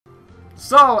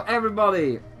So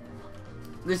everybody,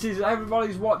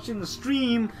 everybody's watching the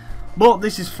stream, but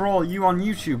this is for all you on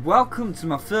YouTube. Welcome to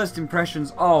my first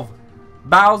impressions of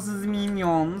Bowser's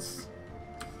Minions.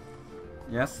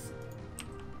 Yes.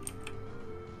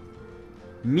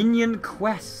 Minion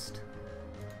Quest.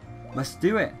 Let's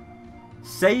do it.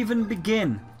 Save and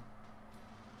begin.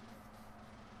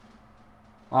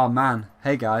 Oh man,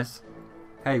 hey guys.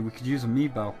 Hey, we could use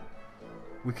amiibo.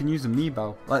 We can use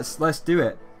amiibo. Let's do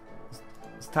it.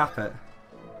 Let's tap it.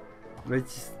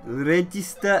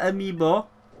 Register amiibo.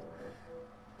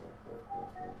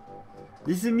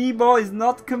 This amiibo is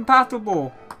not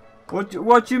compatible.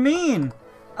 What do you mean?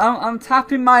 I'm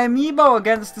tapping my amiibo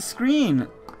against the screen.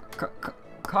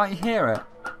 Can't you hear it?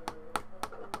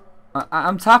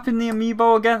 I'm tapping the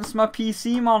amiibo against my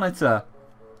PC monitor.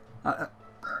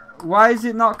 Why is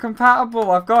it not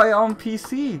compatible? I've got it on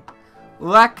PC.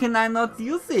 Why can I not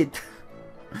use it?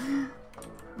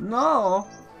 No.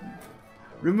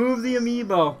 Remove the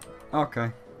amiibo.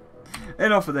 Okay.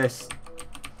 Enough of this.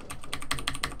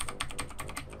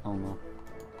 Oh no.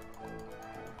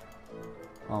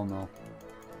 Oh no.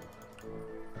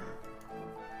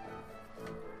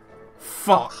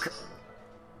 Fuck.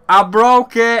 I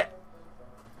broke it.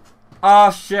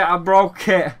 Oh shit, I broke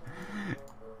it.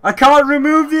 I can't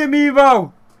remove the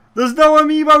amiibo. There's no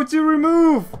amiibo to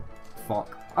remove.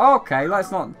 Fuck. Okay, let's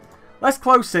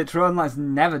close Citra and let's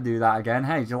never do that again.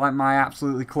 Hey, do you like my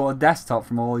absolutely cluttered desktop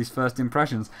from all these first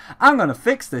impressions? I'm gonna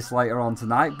fix this later on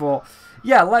tonight, but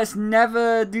yeah, let's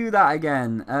never do that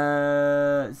again.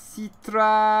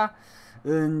 Citra,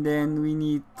 and then we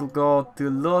need to go to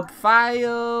load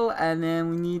file, and then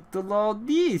we need to load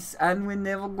this, and we're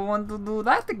never going to do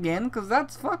that again because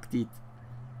that's fucked it.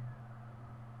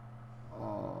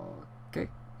 Okay,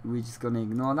 we're just gonna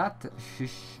ignore that.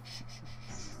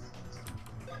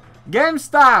 Game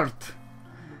start!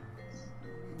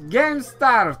 Game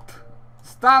start!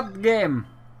 Start game!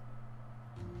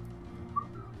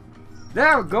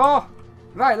 There we go!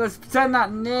 Right, let's pretend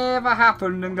that never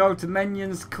happened and go to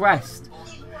Minions Quest.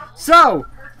 So,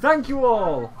 thank you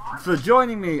all for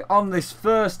joining me on this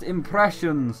first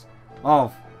impressions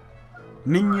of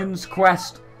Minions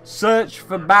Quest Search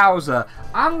for Bowser.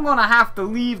 I'm gonna have to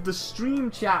leave the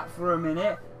stream chat for a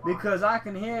minute because I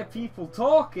can hear people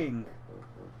talking.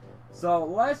 So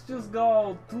let's just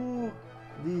go to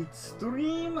the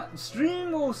stream.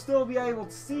 Stream will still be able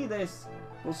to see this.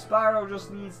 Well, Spyro just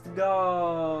needs to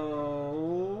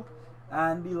go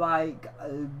and be like,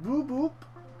 boop boop.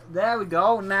 There we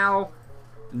go.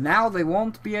 Now they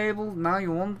won't be able. Now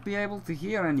you won't be able to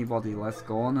hear anybody. Let's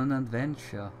go on an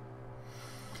adventure.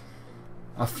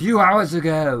 A few hours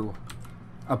ago,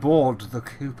 aboard the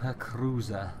Koopa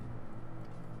Cruiser.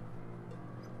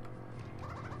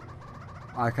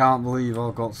 I can't believe I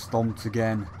got stomped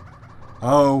again.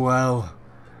 Oh well.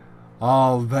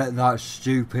 I'll bet that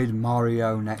stupid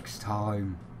Mario next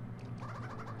time.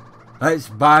 Let's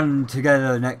band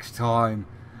together next time.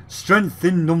 Strength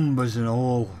in numbers and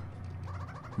all.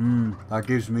 That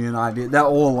gives me an idea. They're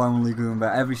all Lonely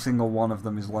Goomba. Every single one of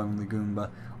them is Lonely Goomba.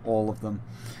 All of them.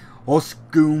 Us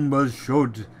Goombas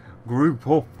should group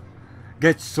up.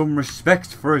 Get some respect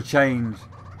for a change.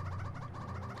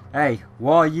 Hey,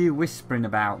 what are you whispering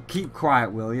about? Keep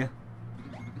quiet, will you?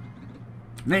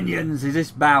 Minions, is this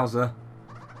Bowser?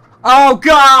 Oh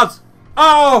God!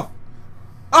 Oh!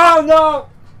 Oh no!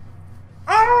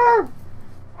 Oh!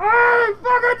 Oh!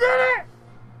 Fuck! I did it!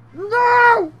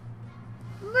 No!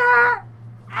 No!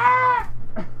 Ah!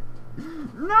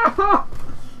 No!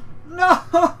 No!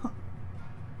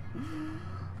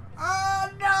 Oh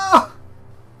no!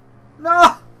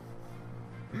 No!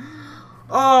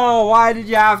 Oh, why did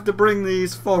you have to bring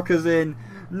these fuckers in?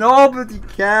 Nobody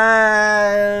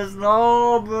cares.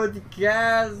 Nobody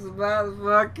cares about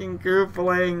fucking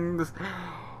Koopalings.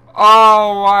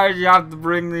 Oh, why did you have to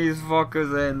bring these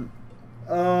fuckers in?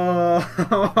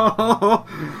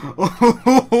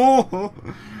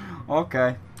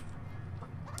 Okay.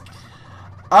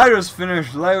 I just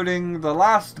finished loading the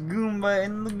last Goomba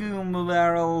in the Goomba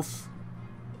barrels.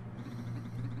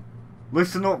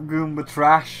 Listen up, Goomba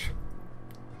trash.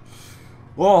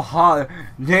 Oh,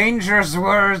 dangerous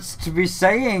words to be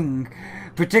saying,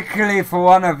 particularly for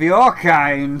one of your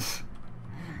kind.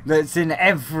 That's in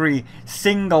every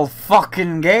single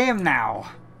fucking game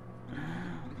now.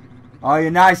 Are you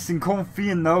nice and comfy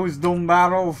in those dumb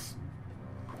barrels?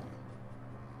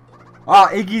 Oh,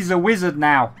 Iggy's a wizard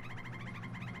now.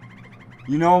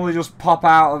 You normally just pop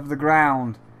out of the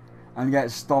ground and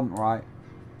get stomped, right?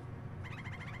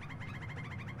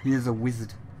 He is a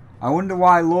wizard. I wonder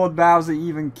why Lord Bowser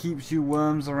even keeps you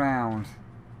worms around.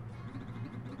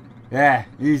 Yeah,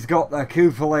 he's got the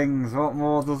Koopalings. What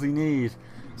more does he need?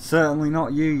 Certainly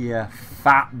not you, you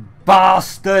fat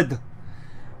bastard.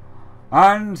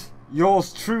 And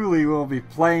yours truly will be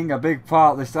playing a big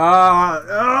part this.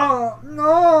 Oh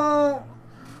no!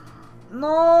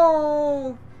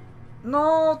 No!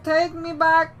 No! Take me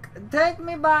back! Take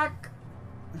me back!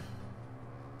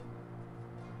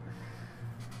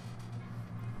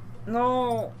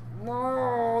 No!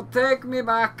 No! Take me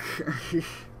back!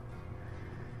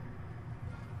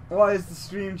 What is the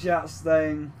stream chat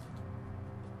saying?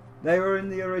 They were in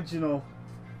the original.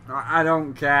 I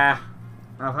don't care.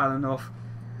 I've had enough.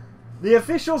 The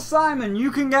official Simon,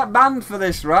 you can get banned for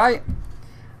this, right?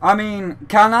 I mean,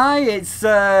 can I? It's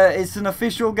an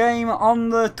official game on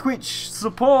the Twitch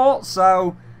support,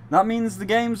 so that means the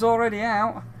game's already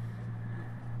out.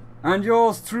 And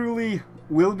yours truly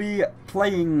will be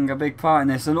playing a big part in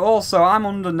this. And also, I'm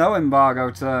under no embargo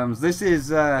terms. This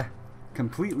is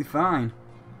completely fine.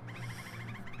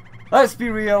 Let's be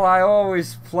real, I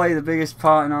always play the biggest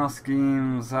part in our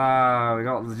schemes. Ah, we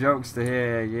got the jokes to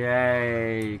hear.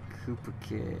 Yay, Koopa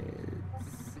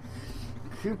Kids.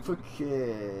 Koopa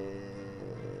Kids.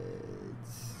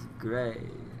 Great.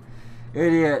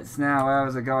 Idiots now, where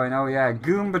was I going? Oh yeah,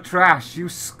 Goomba trash, you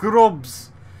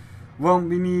scrubs. Won't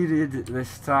be needed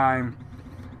this time.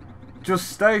 Just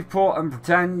stay put and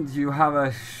pretend you have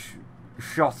a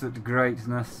shot at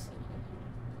greatness.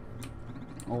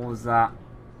 What was that?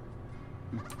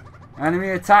 Enemy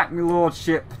attack, my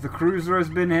lordship. The cruiser has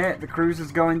been hit. The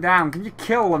cruiser's going down. Can you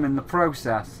kill them in the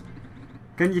process?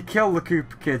 Can you kill the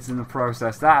Koopa Kids in the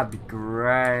process? That'd be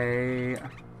great.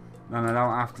 Then I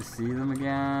don't have to see them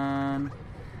again.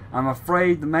 I'm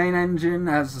afraid the main engine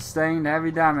has sustained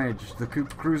heavy damage. The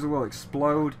Koopa cruiser will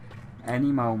explode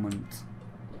any moment.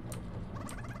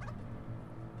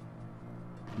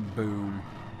 Boom.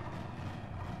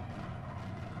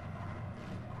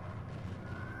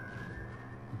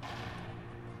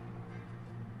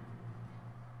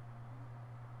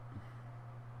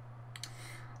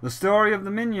 The story of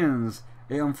the Minions.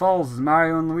 It unfolds as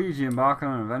Mario and Luigi embark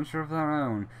on an adventure of their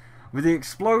own. With the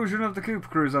explosion of the Koopa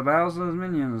Cruiser, Bowser's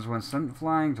minions went sent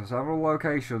flying to several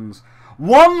locations.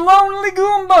 One Lonely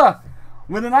Goomba,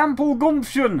 with an ample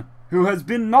gumption, who has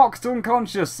been knocked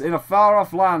unconscious in a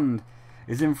far-off land,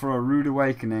 is in for a rude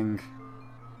awakening.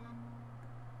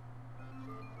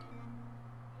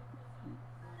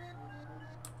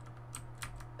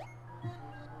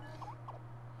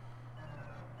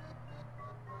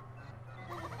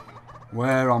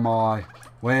 Where am I?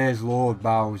 Where's Lord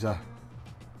Bowser?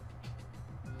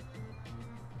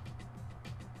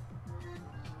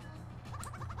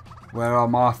 Where are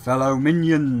my fellow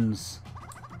minions?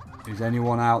 Is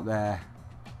anyone out there?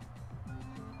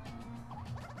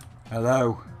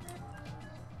 Hello?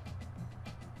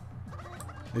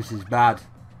 This is bad.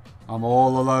 I'm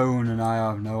all alone and I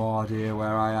have no idea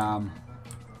where I am.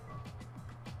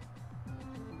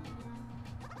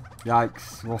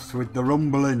 Yikes, what's with the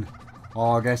rumbling?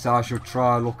 Oh, I guess I should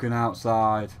try looking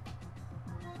outside.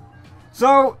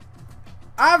 So,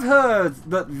 I've heard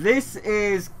that this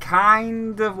is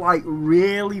kind of like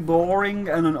really boring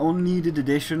and an unneeded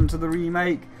addition to the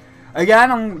remake.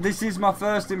 Again, this is my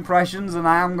first impressions and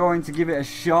I am going to give it a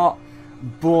shot,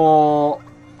 but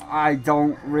I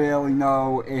don't really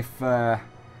know if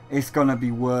it's going to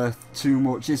be worth too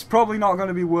much. It's probably not going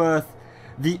to be worth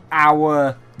the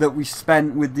hour that we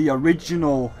spent with the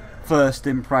original first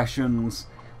impressions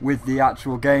with the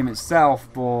actual game itself,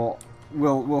 but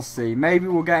we'll see. Maybe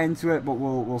we'll get into it, but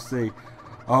we'll see.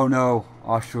 Oh no,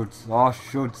 I should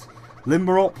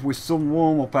limber up with some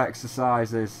warm-up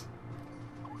exercises.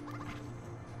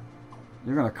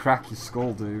 You're gonna crack your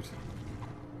skull, dude.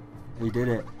 He did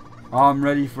it. I'm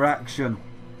ready for action.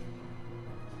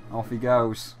 Off he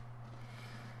goes.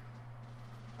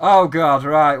 Oh god,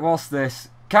 right, what's this?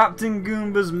 Captain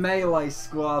Goomba's Melee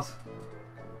Squad.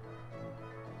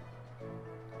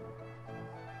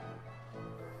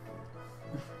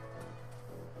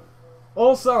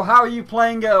 Also, how are you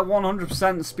playing it at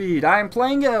 100% speed? I am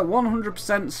playing it at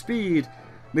 100% speed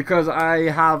because I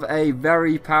have a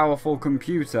very powerful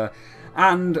computer.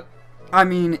 And, I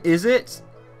mean, is it?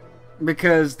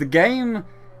 Because the game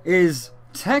is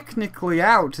technically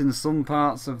out in some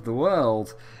parts of the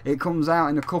world. It comes out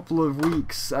in a couple of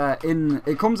weeks.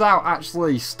 It comes out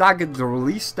actually staggered the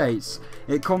release dates.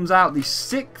 It comes out the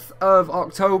 6th of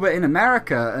October in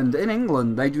America, and in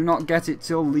England they do not get it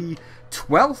till the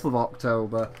 12th of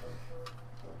October.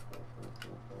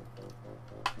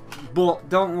 But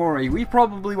don't worry, we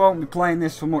probably won't be playing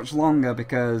this for much longer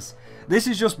because this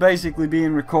is just basically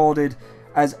being recorded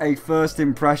as a first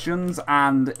impressions,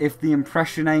 and if the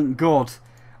impression ain't good,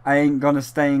 I ain't gonna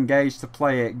stay engaged to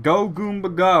play it. Go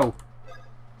Goomba go.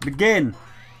 Begin.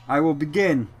 I will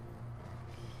begin.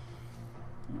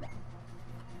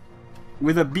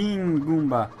 With a bean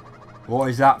Goomba. What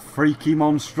is that freaky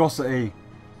monstrosity?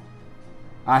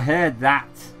 I heard that.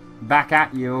 Back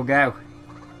at you go.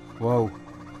 Whoa.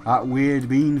 That weird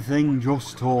bean thing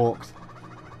just talked.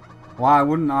 Why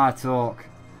wouldn't I talk?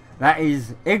 That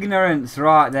is ignorance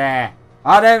right there.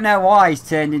 I don't know why he's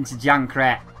turned into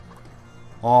Junkrat.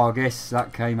 Oh, I guess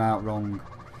that came out wrong.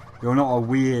 You're not a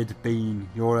weird bean.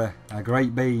 You're a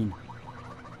great bean.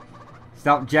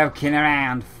 Stop joking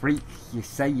around, freak. You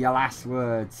say your last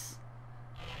words.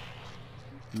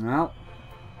 No.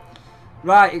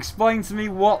 Right, explain to me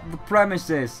what the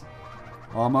premise is.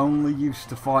 I'm only used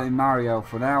to fighting Mario.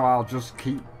 For now, I'll just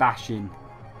keep bashing.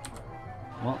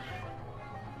 What?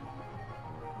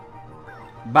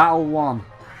 Battle 1.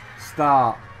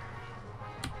 Start.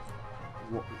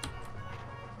 What?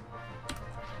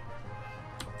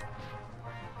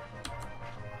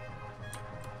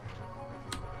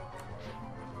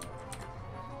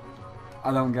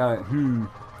 I don't get it.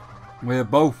 We're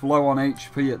both low on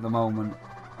HP at the moment.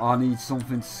 I need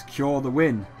something to secure the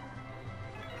win.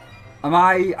 Am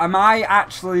I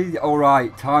actually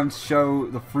alright? Time to show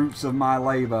the fruits of my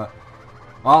labour.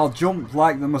 I'll jump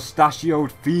like the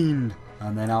mustachioed fiend,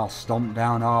 and then I'll stomp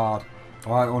down hard,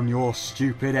 right on your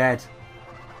stupid head.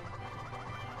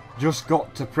 Just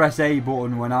got to press A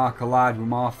button when I collide with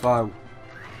my foe.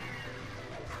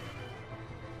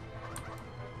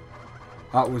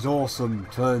 That was awesome.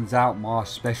 Turns out my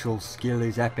special skill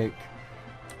is epic.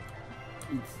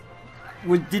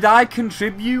 Did I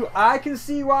contribute? I can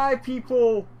see why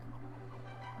people...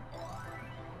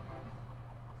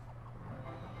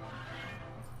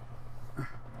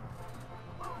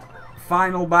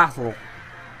 Final battle.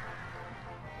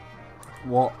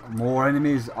 What? More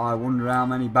enemies? I wonder how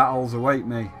many battles await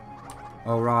me.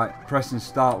 Oh right, pressing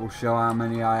start will show how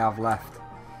many I have left.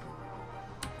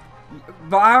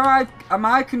 But am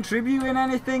I contributing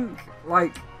anything?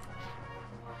 Like...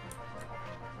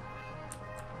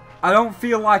 I don't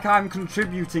feel like I'm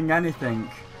contributing anything.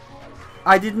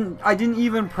 I didn't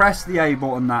even press the A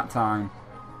button that time.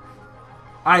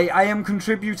 I am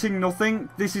contributing nothing.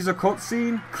 This is a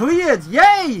cutscene. Cleared!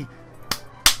 Yay!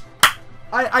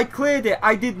 I cleared it.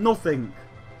 I did nothing.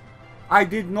 I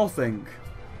did nothing.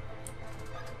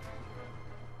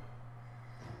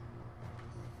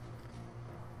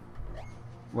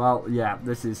 Well, yeah,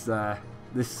 this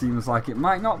seems like it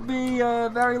might not be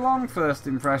very long first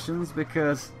impressions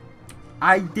because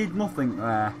I did nothing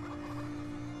there.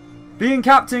 Being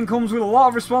captain comes with a lot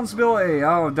of responsibility.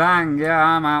 Oh dang, yeah,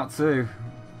 I'm out too.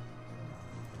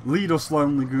 Lead us,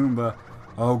 Lonely Goomba.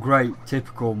 Oh great,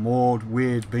 typical more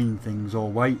weird bean things.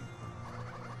 Or wait,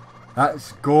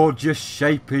 that gorgeous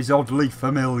shape is oddly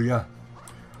familiar.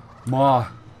 My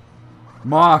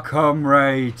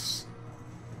comrades.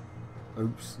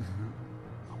 Oops.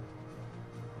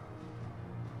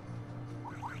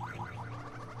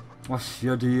 What's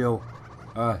your deal?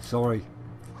 Sorry.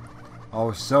 I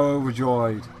was so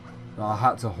overjoyed that I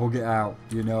had to hug it out.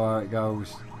 You know how it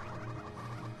goes.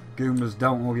 Goombas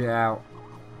don't hug it out.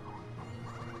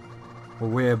 But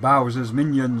we're Bowser's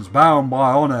minions, bound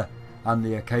by honour and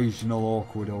the occasional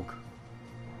awkward hug.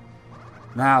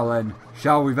 Now then,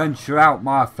 shall we venture out,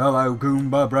 my fellow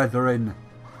Goomba brethren?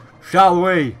 Shall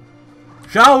we?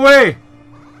 Shall we?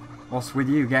 What's with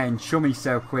you getting chummy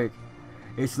so quick?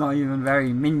 It's not even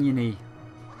very minion-y.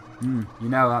 You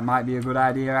know, that might be a good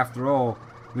idea after all.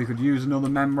 We could use another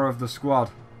member of the squad.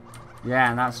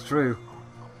 Yeah, that's true.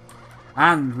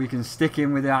 And we can stick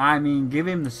him with it. I mean, give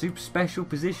him the super special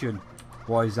position.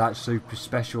 What is that super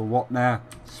special? What now?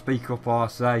 Speak up, I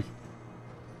say.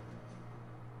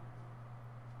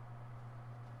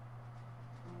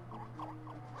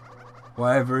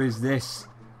 Whatever is this,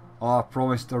 I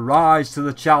promise to rise to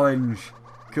the challenge.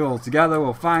 Cool, together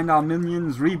we'll find our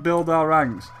minions, rebuild our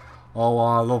ranks. Oh,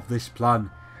 I love this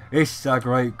plan. It's a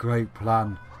great, great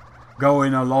plan.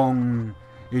 Going along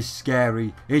is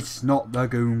scary. It's not the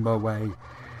Goomba way.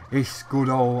 It's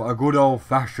a good old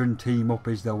fashioned team up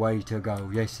is the way to go.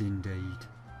 Yes, indeed.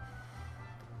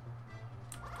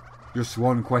 Just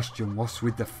one question. What's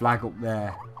with the flag up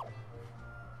there?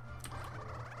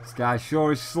 This guy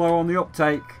sure is slow on the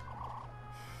uptake.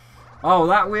 Oh,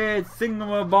 that weird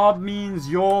thingamabob means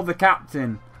you're the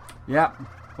captain. Yep.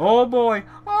 Oh boy.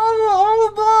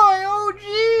 Oh boy. Oh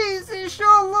jeez. It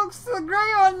sure looks so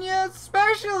great on you.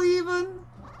 Special even.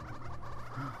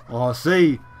 Oh, I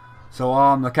see. So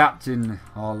I'm the captain.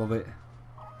 I love it.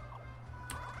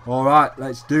 Alright,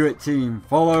 let's do it, team.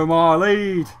 Follow my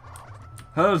lead.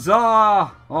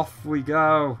 Huzzah! Off we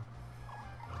go.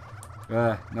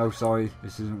 No, sorry.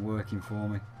 This isn't working for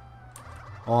me.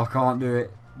 Oh, I can't do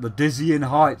it. The dizzying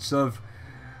heights of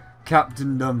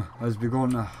captaindom has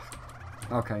begun.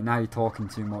 Okay, now you're talking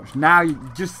too much. Now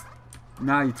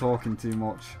you're talking too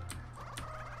much.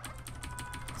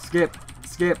 Skip,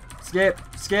 skip, skip,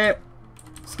 skip,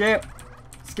 skip,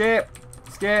 skip,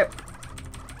 skip,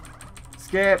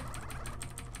 skip.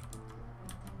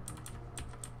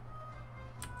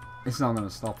 It's not going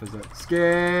to stop, is it?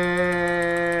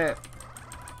 Skip!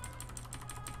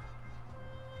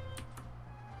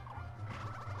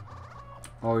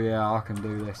 Oh yeah, I can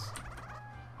do this.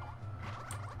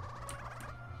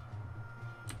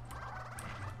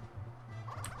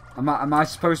 Am I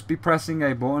supposed to be pressing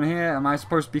a button here? Am I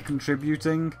supposed to be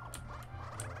contributing?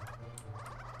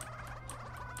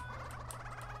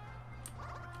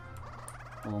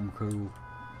 Oh, I'm cool.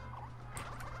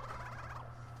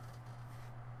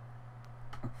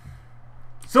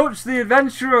 Such the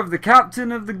adventure of the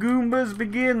captain of the Goombas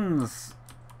begins.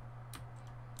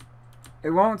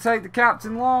 It won't take the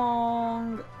captain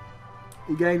long.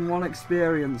 You gain 1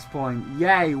 experience point.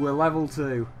 Yay, we're level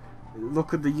 2.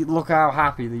 Look how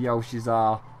happy the Yoshis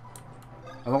are.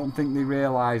 I don't think they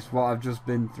realise what I've just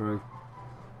been through.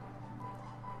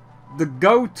 The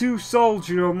go-to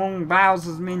soldier among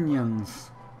Bowser's minions.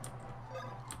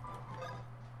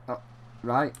 Oh,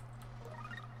 right.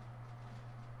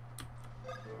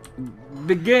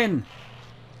 Begin.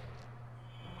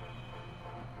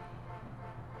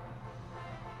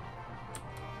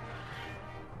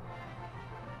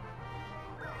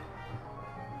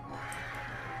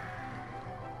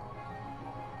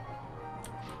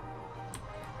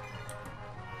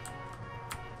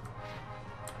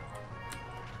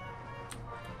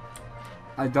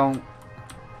 I don't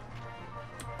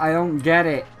get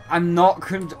it.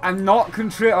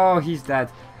 Oh, he's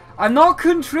dead. I'm not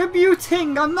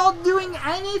contributing. I'm not doing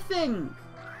anything.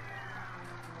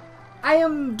 I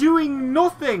am doing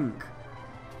nothing.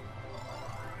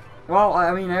 Well,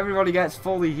 I mean, everybody gets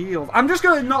fully healed. I'm just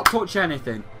going to not touch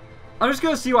anything. I'm just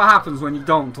going to see what happens when you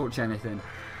don't touch anything.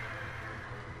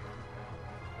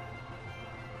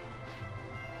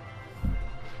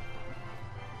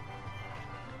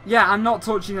 Yeah, I'm not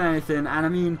touching anything, and I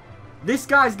mean, this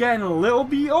guy's getting a little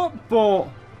beat up, but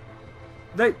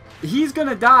he's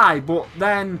gonna die, but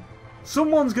then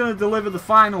someone's gonna deliver the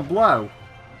final blow.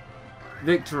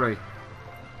 Victory.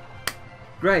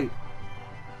 Great.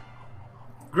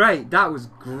 Great, that was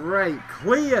great.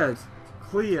 Cleared.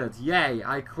 Cleared. Yay,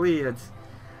 I cleared.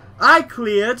 I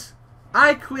cleared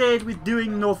with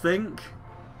doing nothing.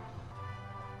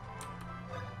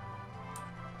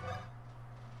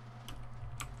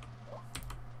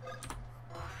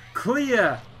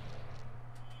 Clear.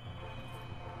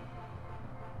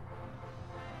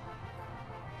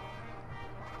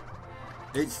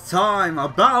 It's time. A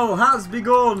battle has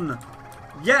begun.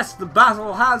 Yes, the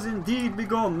battle has indeed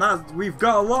begun. We've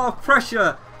got a lot of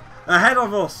pressure ahead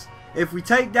of us. If we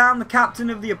take down the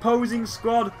captain of the opposing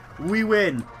squad, we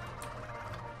win.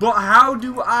 But how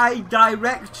do I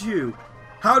direct you?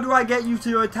 How do I get you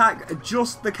to attack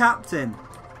just the captain?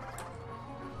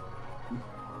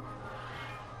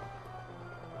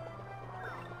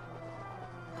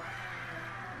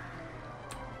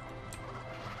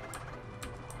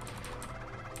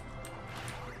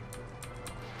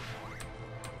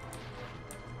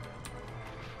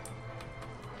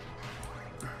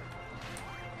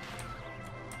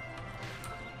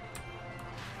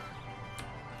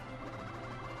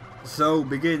 So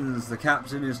begins, the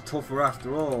captain is tougher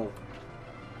after all.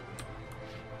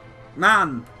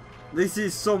 Man, this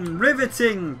is some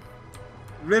riveting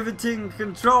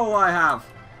control I have.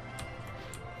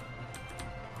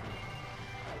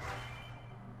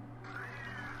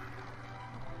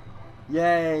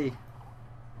 Yay.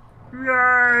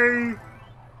 Yay.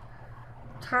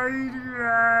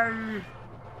 Yay.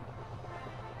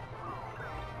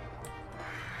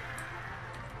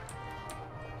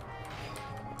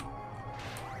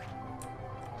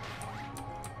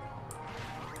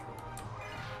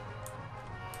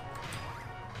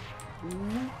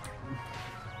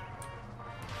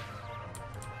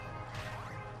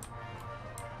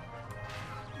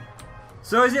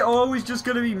 So is it always just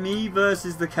going to be me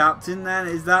versus the captain then?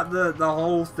 Is that the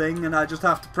whole thing and I just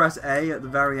have to press A at the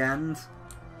very end?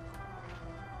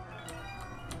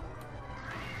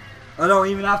 I don't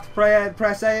even have to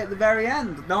press A at the very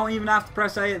end. Don't even have to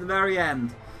press A at the very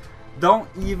end. Don't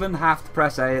even have to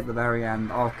press A at the very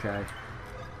end. Okay.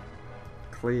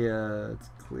 Cleared.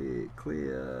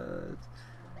 Cleared.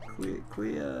 Clear,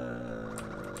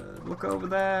 clear. Look over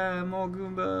there, more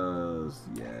Goombas.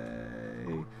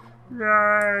 Yay.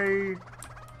 Yay.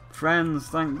 Friends,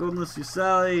 thank goodness you're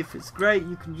safe. It's great,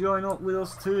 you can join up with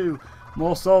us too.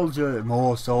 More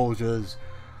soldiers.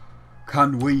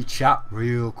 Can we chat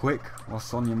real quick?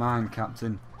 What's on your mind,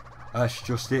 Captain? That's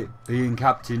just it. Being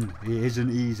captain, it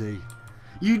isn't easy.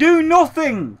 You do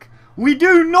nothing! We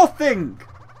do nothing!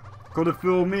 Could have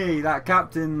fooled me. That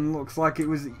captain looks like it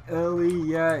was early.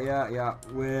 Yeah.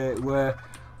 We're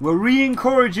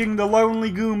re-encouraging the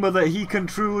Lonely Goomba that he can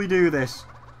truly do this.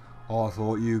 Oh, I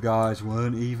thought you guys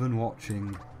weren't even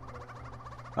watching.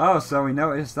 Oh, so we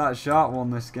noticed that sharp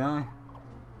one, this guy.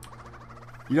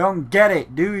 You don't get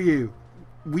it, do you?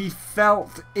 We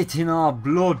felt it in our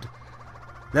blood.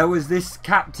 There was this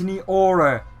captainy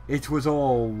aura. It was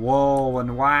all whoa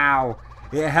and wow.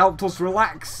 It helped us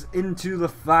relax into the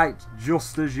fight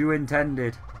just as you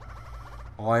intended.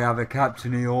 I have a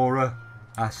captainy aura.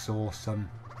 That's awesome.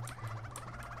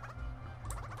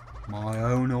 My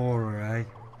own aura, eh?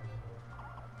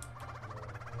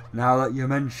 Now that you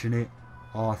mention it,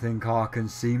 I think I can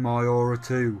see my aura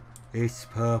too. It's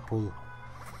purple.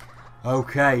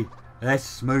 Okay,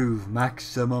 let's move.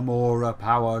 Maximum aura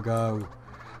power go.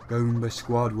 Goomba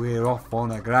squad, we're off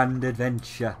on a grand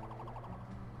adventure.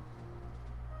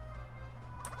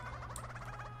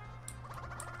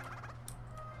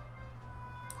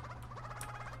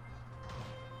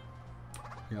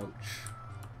 Ouch.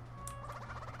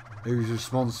 Who's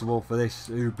responsible for this?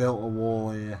 Who built a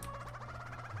wall here?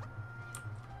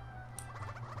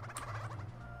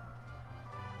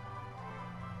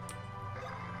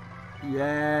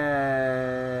 Yay!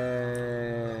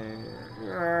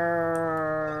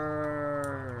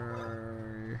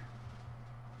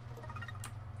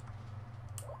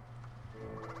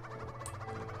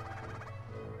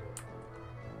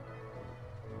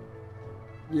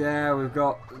 Yeah, we've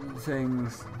got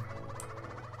things.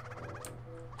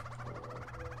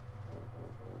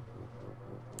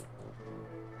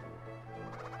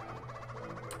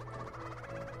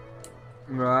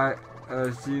 Right,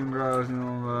 team grows and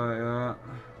all that, yeah.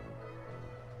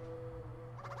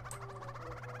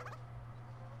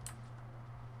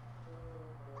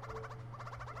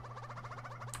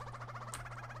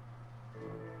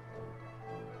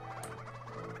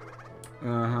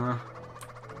 Uh-huh.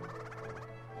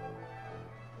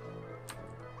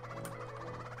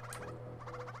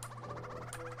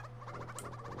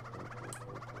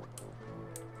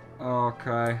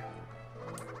 Okay.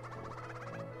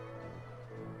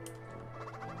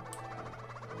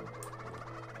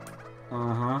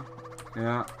 Uh-huh.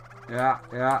 Yeah.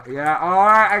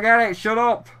 Alright, I get it. Shut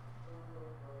up.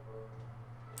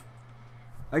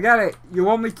 I get it. You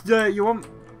want me to do...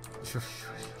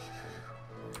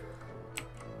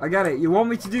 I get it. You want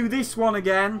me to do this one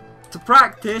again to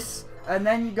practice, and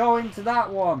then you go into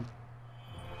that one.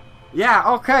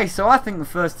 Yeah, okay. So I think the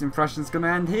first impression's going to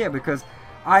end here because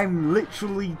I'm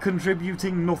literally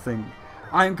contributing nothing.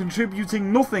 I'm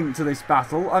contributing nothing to this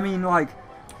battle. I mean, like,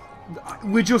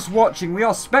 we're just watching. We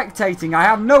are spectating. I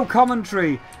have no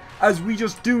commentary as we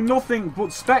just do nothing but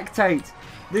spectate.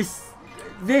 This,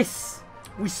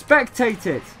 we spectate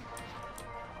it.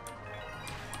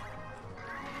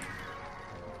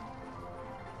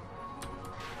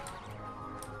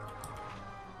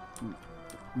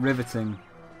 Riveting.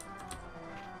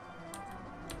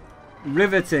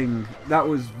 Riveting. That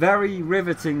was very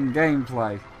riveting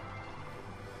gameplay.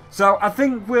 So I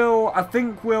think we'll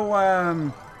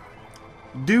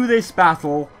do this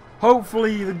battle.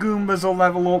 Hopefully the Goombas will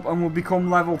level up and will become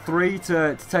level 3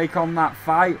 to take on that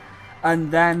fight.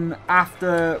 And then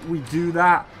after we do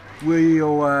that,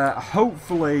 we'll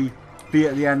hopefully be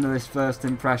at the end of this first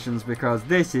impressions, because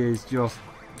this is just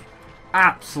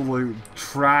absolute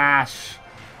trash.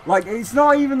 Like, it's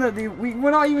not even that we're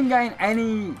not even getting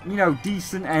any, you know,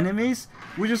 decent enemies.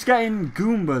 We're just getting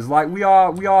Goombas. Like, we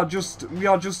are just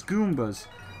Goombas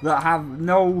that have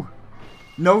no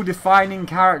defining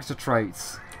character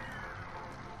traits.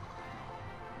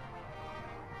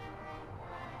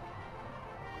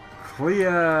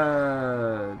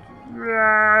 Clear.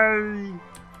 Yay.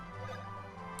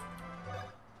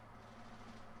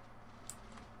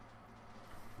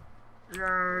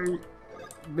 Yay.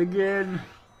 Begin.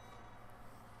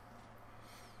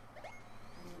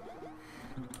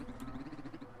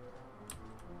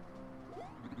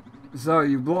 So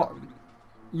you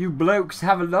blokes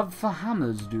have a love for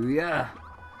hammers, do ya?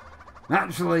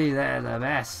 Naturally, they're the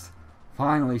best.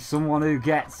 Finally, someone who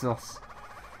gets us.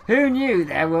 Who knew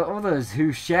there were others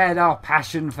who shared our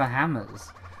passion for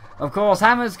hammers? Of course,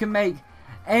 hammers can make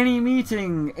any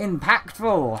meeting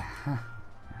impactful.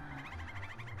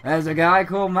 There's a guy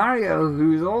called Mario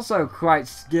who's also quite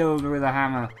skilled with a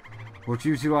hammer. But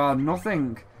you two are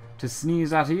nothing to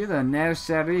sneeze at either, no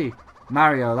siree.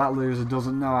 Mario, that loser,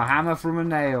 doesn't know a hammer from a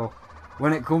nail.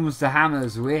 When it comes to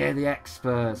hammers, we're the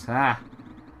experts. Ah,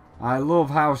 I love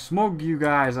how smug you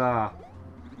guys are.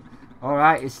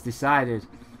 Alright, it's decided.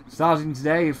 Starting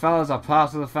today, you fellas are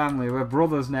part of the family. We're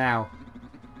brothers now.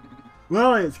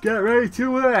 Well, let's get ready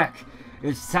to work.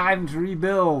 It's time to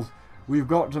rebuild. We've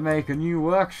got to make a new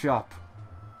workshop.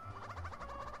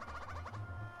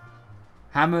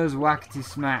 Hammers whackety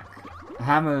smack.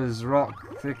 Hammers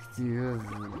rock thickety.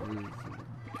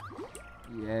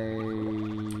 Yay.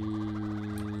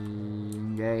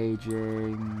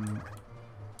 Engaging.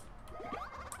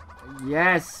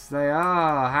 Yes, they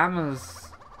are. Hammers.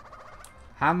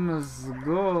 Hammers are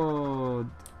good.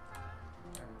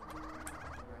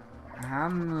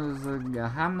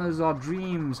 Hammers are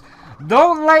dreams.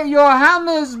 Don't let your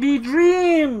hammers be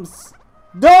dreams.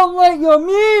 Don't let your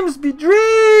memes be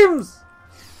dreams.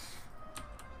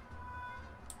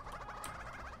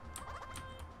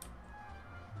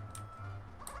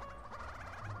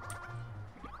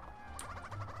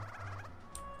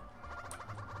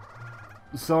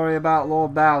 Sorry about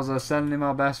Lord Bowser, send him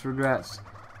our best regrets.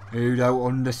 You don't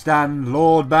understand,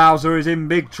 Lord Bowser is in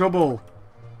big trouble.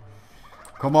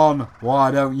 Come on, why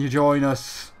don't you join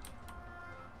us?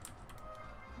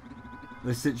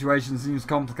 This situation seems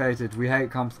complicated. We hate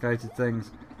complicated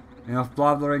things. Enough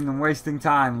blathering and wasting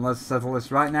time. Let's settle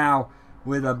this right now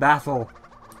with a battle.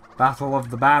 Battle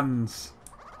of the bands.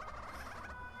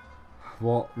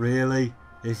 What, really?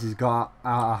 This has got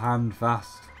out of hand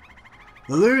fast.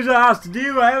 The loser has to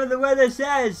do whatever the winner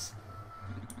says.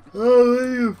 Oh,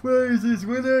 the phrase is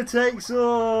winner takes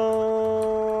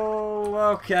all.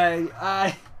 Okay,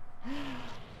 I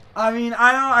mean,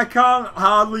 I can't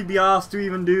hardly be asked to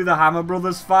even do the Hammer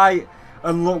Brothers fight.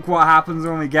 And look what happens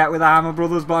when we get with the Hammer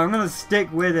Brothers. But I'm going to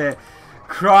stick with it.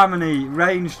 Criminy,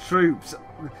 ranged troops.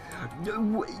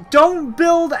 Don't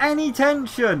build any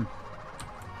tension.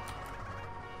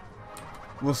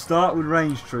 We'll start with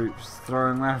ranged troops.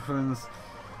 Throwing weapons.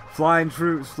 Flying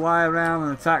troops fly around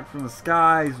and attack from the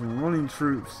skies. And running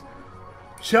troops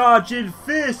charge in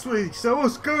fiercely. So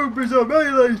us Goombas are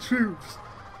melee troops.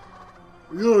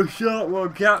 You're a short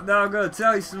one, Cap. Now I'm going to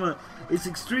tell you something. It's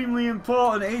extremely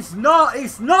important. It's not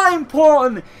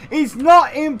important. It's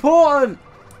not important.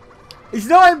 It's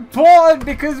not important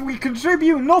because we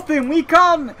contribute nothing. We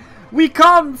can't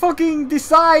fucking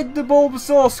decide the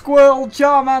Bulbasaur, Squirtle,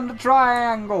 Charmander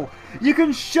triangle. You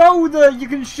can show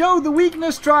the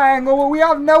weakness triangle, but we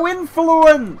have no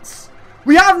influence.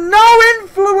 We have no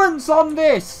influence on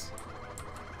this.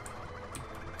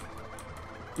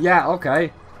 Yeah,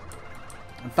 okay.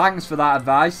 Thanks for that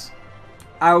advice.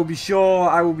 I will be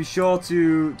sure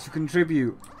to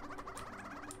contribute.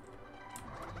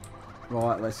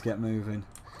 Right, let's get moving.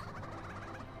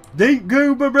 Deep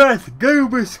Goomba breath,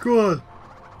 Goomba squad.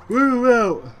 Woo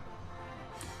out.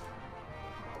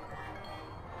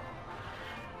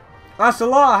 That's a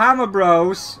lot of Hammer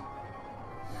Bros.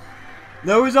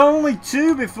 There was only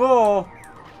 2 before.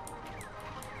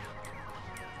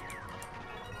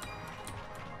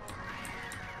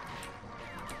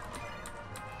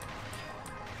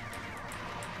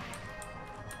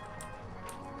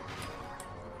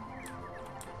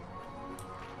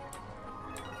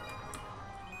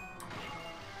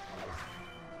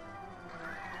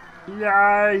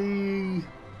 Yay!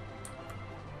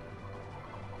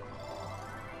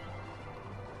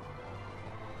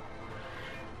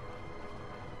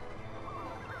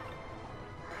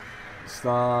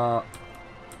 Start.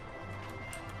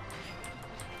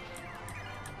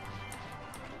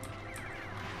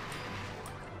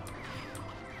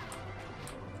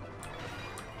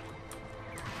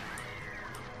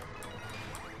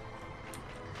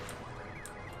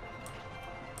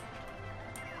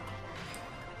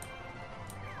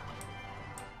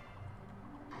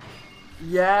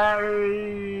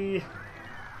 Yay!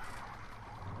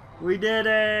 We did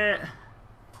it!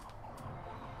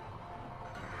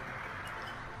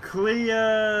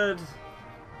 Cleared!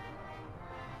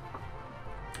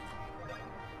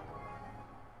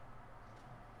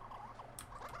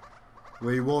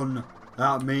 We won.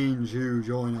 That means you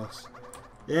join us.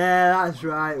 Yeah, that's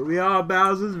right. We are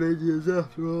Bowser's minions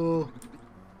after all.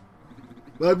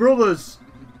 We're brothers.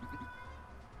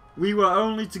 We were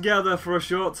only together for a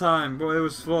short time, but it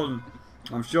was fun.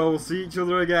 I'm sure we'll see each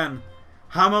other again.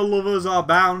 Hammer lovers are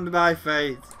bound by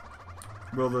fate.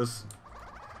 Brothers.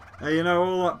 Hey, you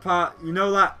know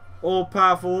that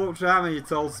all-powerful Ultra Hammer you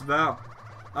told us about?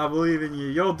 I believe in you.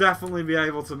 You'll definitely be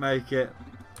able to make it.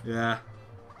 Yeah.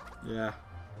 Yeah.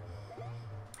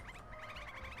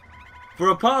 For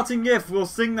a parting gift, we'll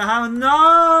sing the hammer.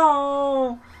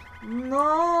 No!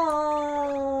 No!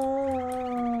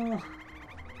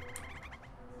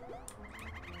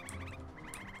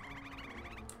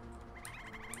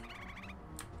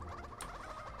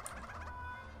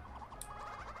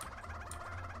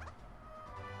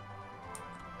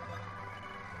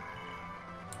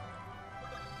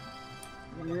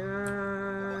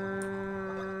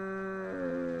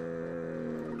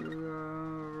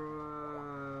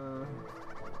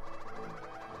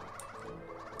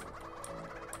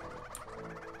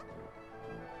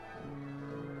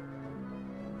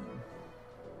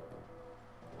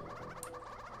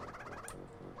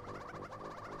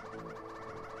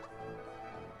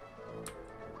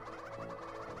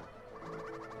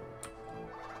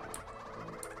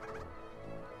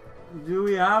 Do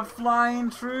we have flying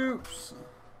troops?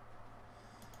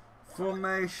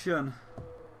 Formation.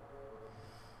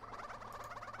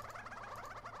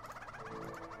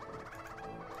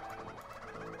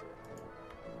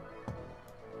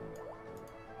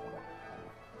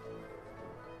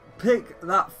 Pick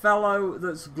that fellow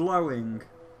that's glowing.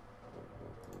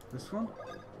 This one?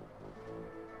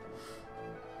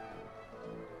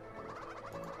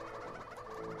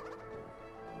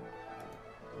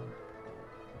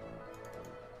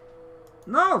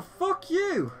 No, fuck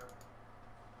you!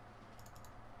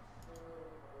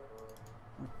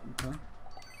 Okay.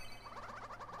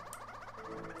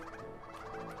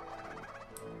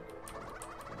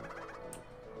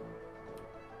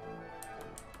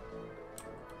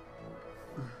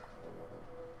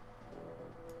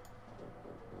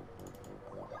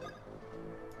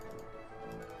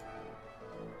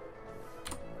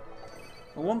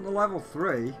 I want the level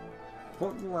 3.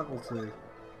 Fuck the level 2.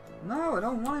 No, I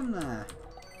don't want him there.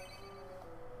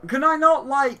 Can I not,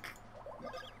 like...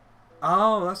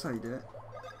 Oh, that's how you do it.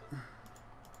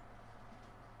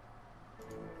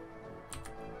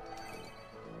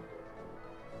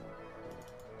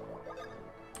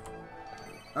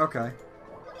 Okay.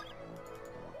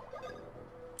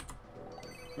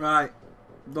 Right.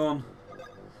 Done.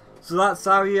 So that's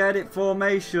how you edit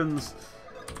formations.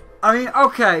 I mean,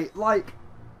 okay, like...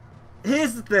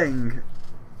 Here's the thing.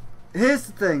 Here's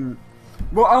the thing.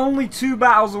 We're only 2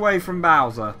 battles away from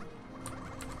Bowser.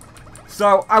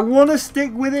 So, I want to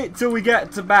stick with it till we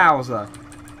get to Bowser.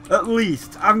 At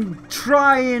least. I'm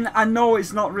trying. I know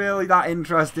it's not really that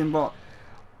interesting, but...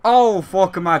 Oh,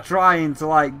 fuck am I trying to,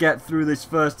 like, get through this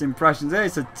first impressions.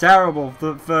 It's a terrible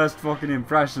first fucking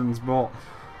impressions, but...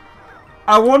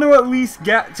 I want to at least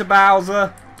get to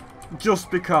Bowser.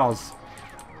 Just because.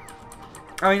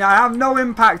 I mean, I have no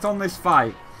impact on this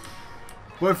fight.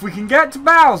 But if we can get to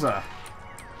Bowser...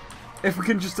 If we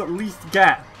can just at least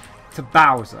get to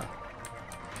Bowser.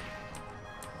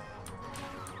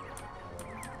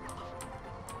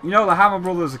 You know, the Hammer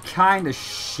Brothers are kind of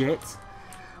shit.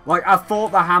 Like, I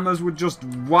thought the hammers would just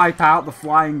wipe out the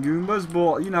flying Goombas,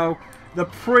 but, you know, they're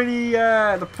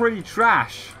pretty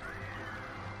trash.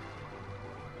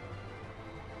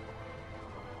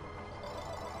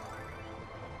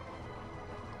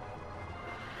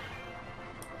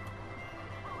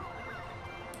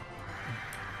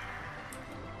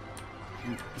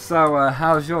 So,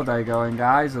 how's your day going,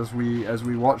 guys, as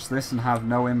we watch this and have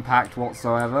no impact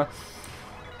whatsoever?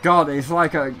 God, it's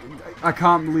like I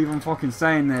can't believe I'm fucking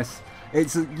saying this.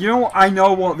 It's, you know what, I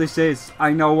know what this is.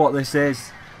 I know what this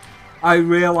is. I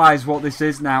realise what this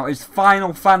is now. It's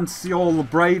Final Fantasy All the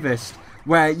Bravest,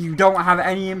 where you don't have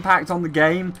any impact on the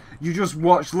game. You just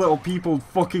watch little people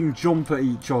fucking jump at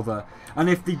each other. And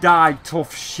if they die,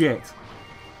 tough shit.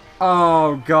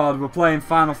 Oh god, we're playing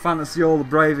Final Fantasy All the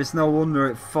Bravest. No wonder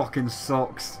it fucking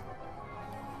sucks.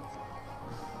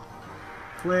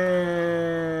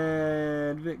 Cleared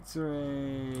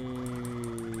victory.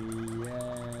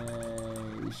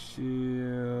 Yay.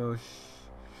 Shush.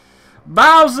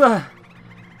 Bowser!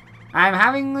 I'm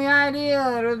having the idea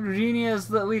of genius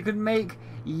that we could make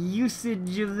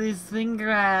usage of this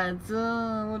finger at.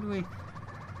 Oh, what do we...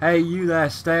 Hey, you there,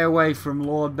 stay away from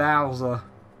Lord Bowser.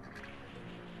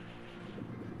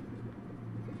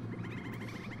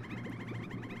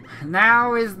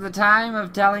 Now is the time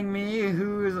of telling me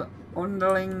whose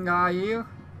underling are you?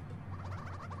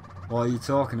 What are you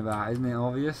talking about? Isn't it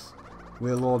obvious?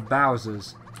 We're Lord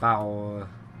Bowser's. Bowser.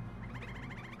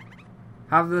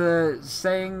 Have the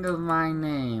saying of my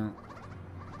name.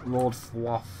 Lord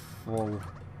Fwaffle.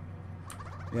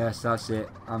 Yes, that's it.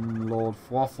 I'm Lord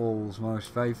Fwaffle's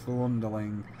most faithful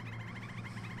underling.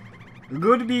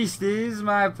 Good beasties,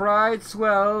 my pride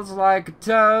swells like a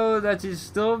toe that is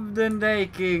stubbed and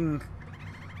aching.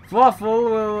 Fluffle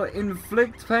will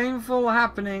inflict painful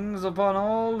happenings upon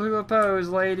all who oppose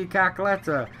Lady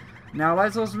Cackletta. Now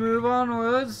let us move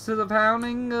onwards to the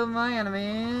pounding of my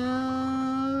enemies.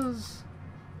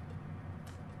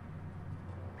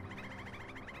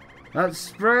 That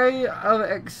spray of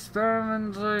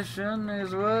experimentation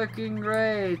is working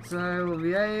great. I will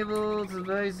be able to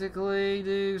basically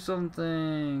do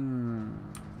something.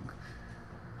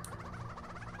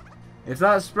 If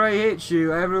that spray hits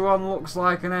you, everyone looks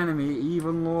like an enemy,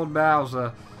 even Lord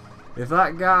Bowser. If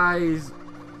that guy's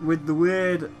with the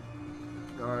weird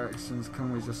directions,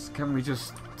 can we just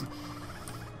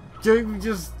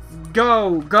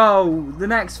go? The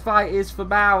next fight is for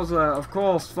Bowser, of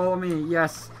course. Follow me.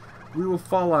 Yes, we will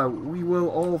follow. We will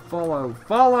all follow.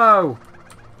 Follow!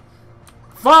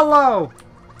 Follow!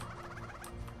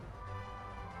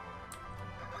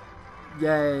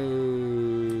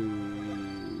 Yay!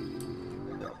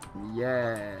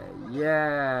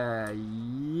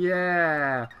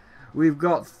 Yeah. We've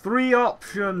got 3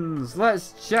 options.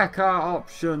 Let's check our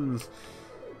options.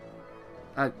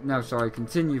 No, sorry.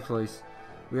 Continue, please.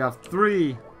 We have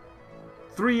 3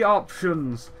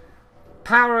 options.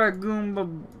 Para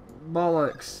Goomba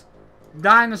Bollocks.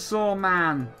 Dinosaur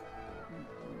Man.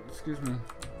 Excuse me.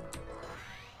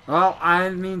 Well, I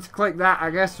didn't mean to click that.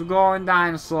 I guess we're going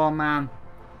Dinosaur Man.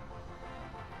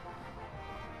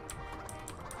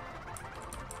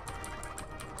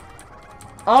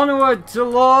 Onward to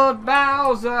Lord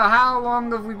Bowser! How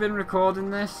long have we been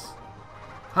recording this?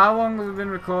 How long have we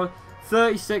been recording?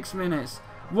 36 minutes.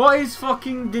 What is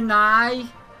fucking deny?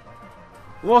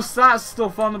 What's that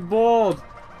stuff on the board?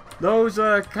 Those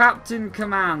are captain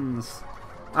commands.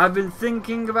 I've been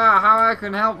thinking about how I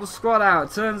can help the squad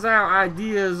out. Turns out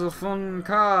ideas are fun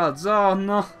cards. Oh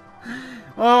no.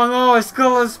 Oh no, it's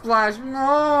Colour Splash.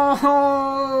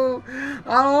 No!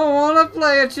 I don't want to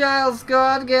play a Child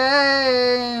Squad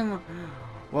game.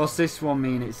 What's this one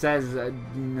mean? It says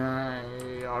deny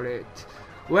on it.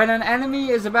 When an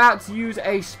enemy is about to use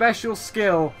a special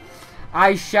skill,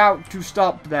 I shout to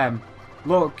stop them.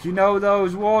 Look, you know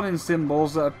those warning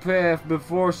symbols that appear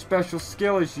before a special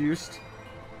skill is used?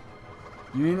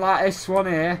 You mean like this one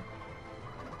here?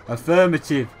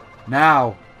 Affirmative.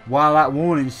 Now, while that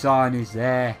warning sign is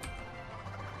there,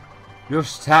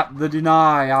 just tap the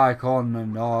deny icon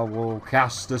and I will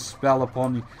cast a spell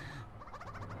upon you.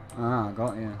 Ah,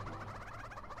 got you.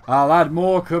 I'll add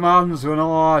more commands when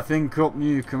I think up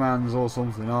new commands or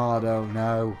something. I don't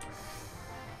know.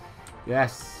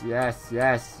 Yes.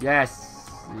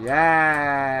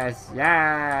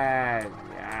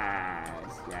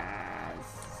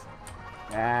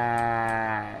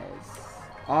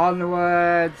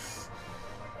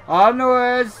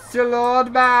 Onwards to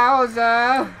Lord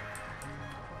Bowser.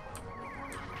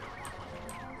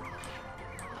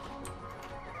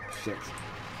 Shit.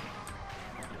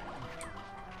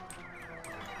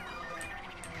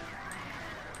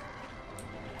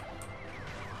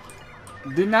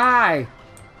 Deny.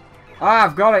 Oh,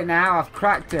 I've got it now. I've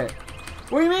cracked it.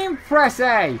 What do you mean press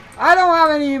A? I don't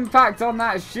have any impact on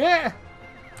that shit.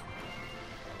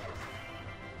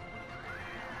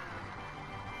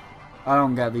 I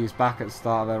don't get these back at the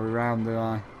start of every round, do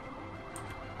I?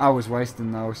 I was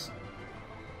wasting those.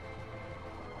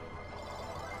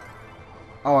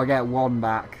 Oh, I get 1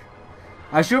 back.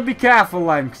 I should be careful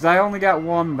then, because I only get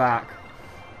 1 back.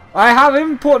 I have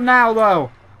input now, though.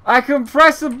 I can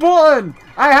press a button.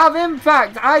 I have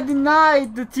impact. I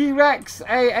denied the T-Rex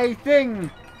a thing.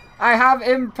 I have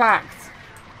impact.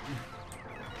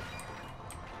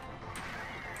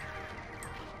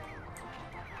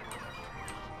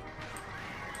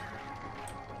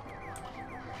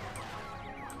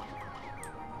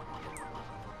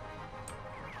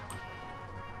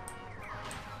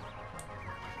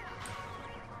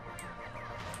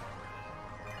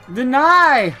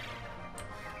 Deny!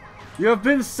 You have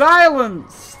been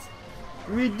silenced!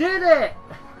 We did it!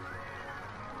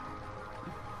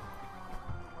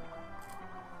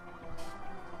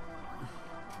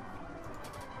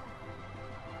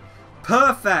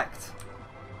 Perfect!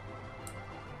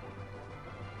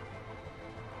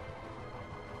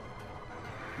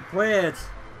 Cleared.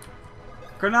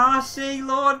 Can I see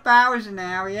Lord Bowser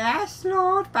now? Yes,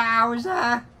 Lord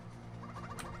Bowser!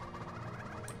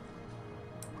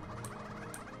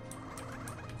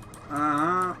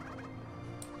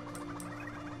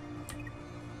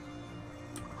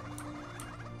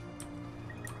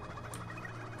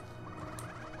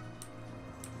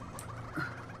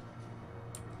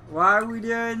 Why are we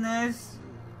doing this?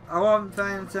 I wasn't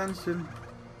paying attention.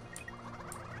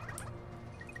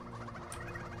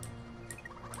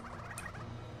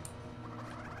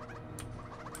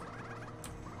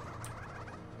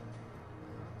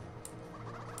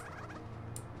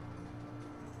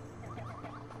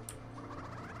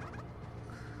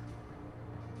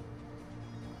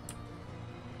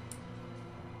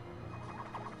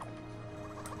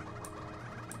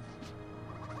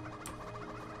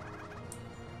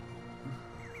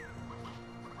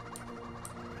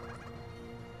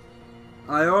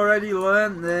 I already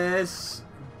learned this.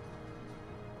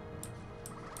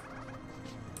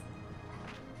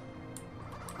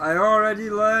 I already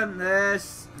learned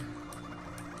this.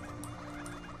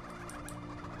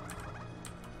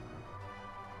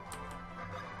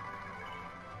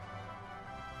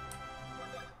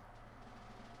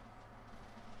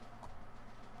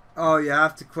 Oh, you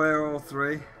have to clear all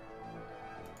three.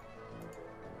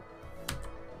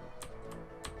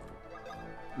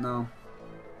 No.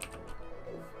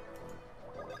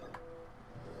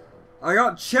 I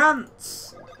got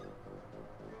chance.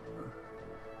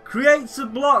 Creates a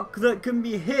block that can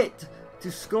be hit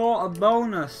to score a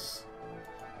bonus.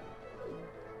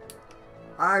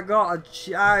 I got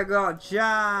chance.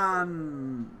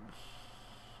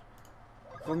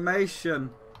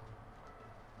 Formation.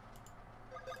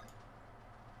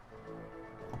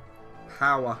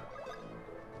 Power.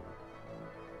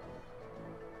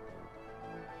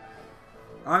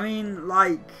 I mean,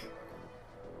 like,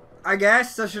 I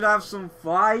guess I should have some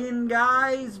flying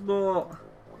guys, but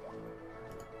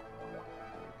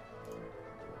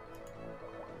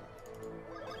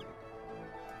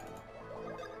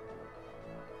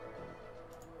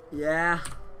yeah.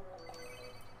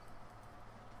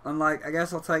 And like, I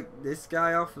guess I'll take this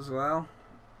guy off as well.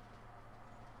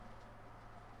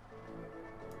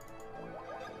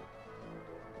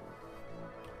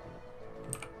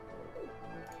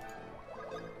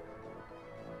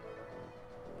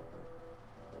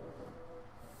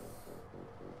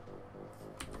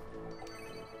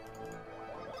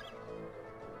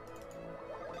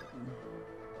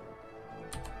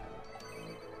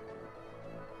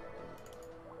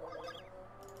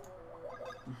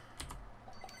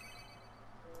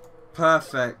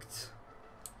 Perfect.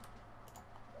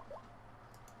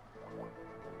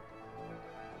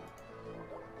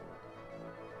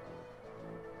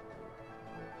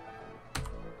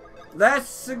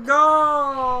 Let's go.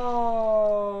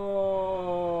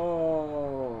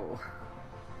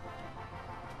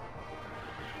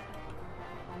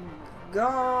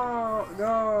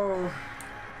 Go.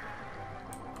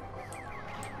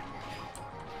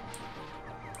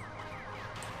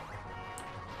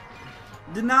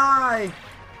 Deny!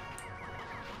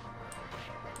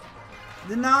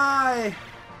 Deny!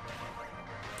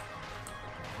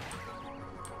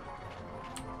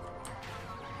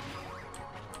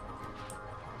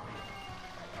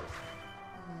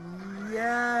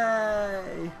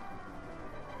 Yay!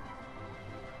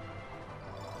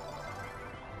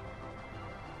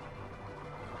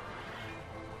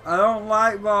 I don't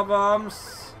like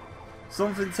bob-ombs.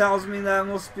 Something tells me there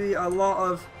must be a lot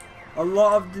of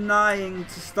denying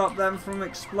to stop them from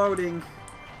exploding.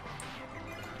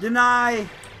 Deny!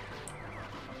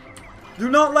 Do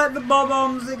not let the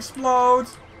bob-ombs explode!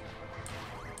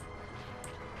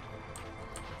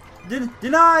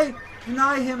 Deny!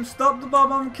 Deny him! Stop the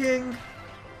bob-omb king!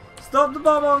 Stop the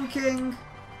bob-omb king!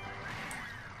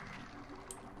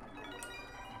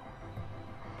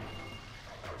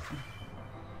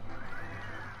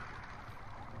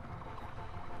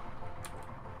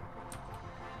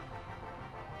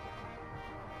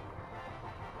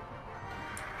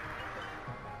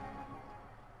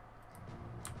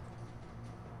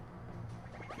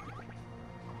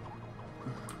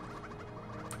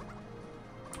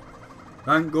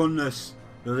 Thank goodness.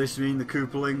 Does this mean the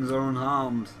Koopalings are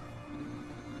unharmed?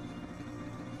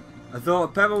 I thought a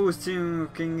pebble was too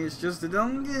king. It's just a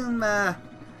dungeon.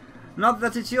 Not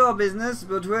that it's your business,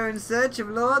 but we're in search of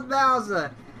Lord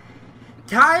Bowser.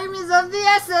 Time is of the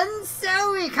essence,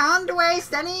 so we can't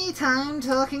waste any time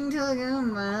talking to the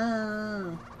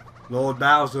Goomba. Lord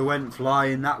Bowser went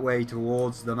flying that way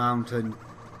towards the mountain.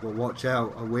 But watch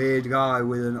out, a weird guy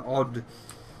with an odd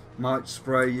might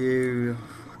spray you.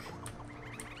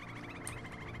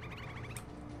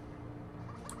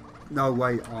 No,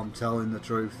 wait, I'm telling the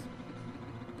truth.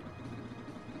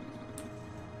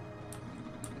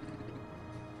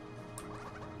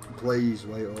 Please,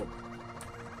 wait up.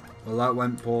 Well, that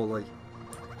went poorly.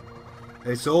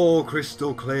 It's all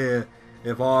crystal clear.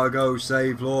 If I go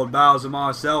save Lord Bowser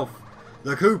myself,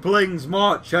 the Koopalings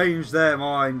might change their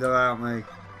mind about me.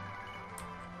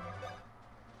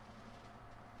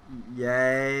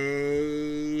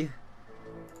 Yay.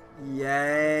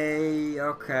 Yay.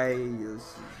 Okay.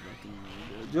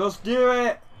 Just do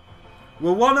it.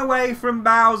 We're one away from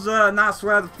Bowser, and that's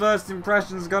where the first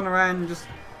impression's gonna end.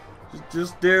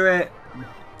 Just do it.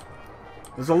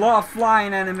 There's a lot of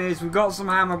flying enemies. We've got some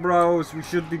hammer bros. We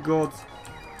should be good.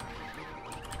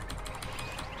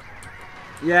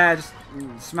 Yeah, just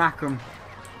smack them.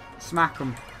 Smack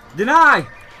them. Deny!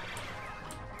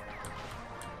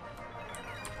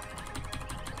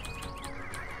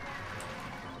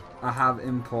 I have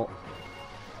input.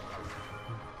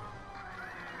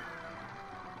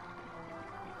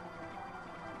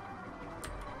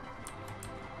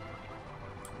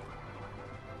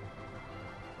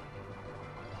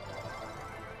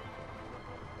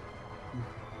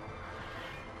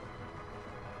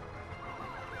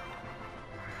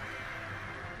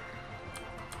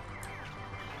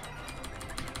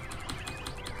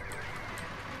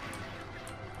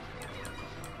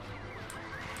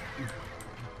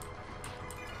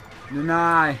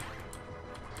 Deny.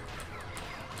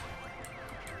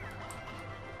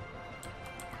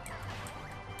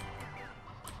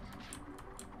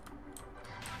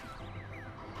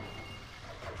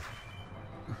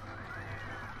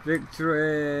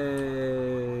 Victory.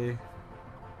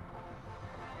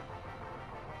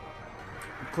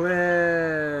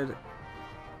 Cleared.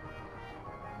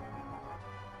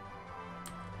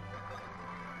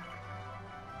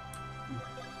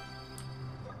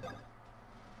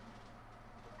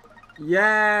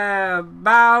 Yeah,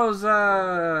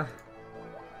 Bowser!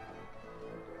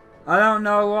 I don't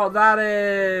know what that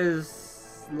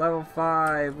is. Level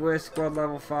 5. We're squad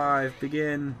level 5.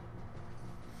 Begin.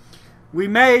 We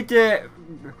made it!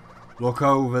 Look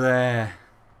over there.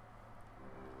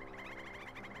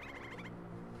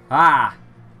 Ah!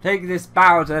 Take this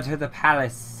Bowser to the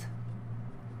palace.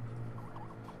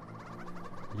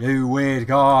 You weird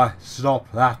guy, stop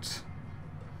that.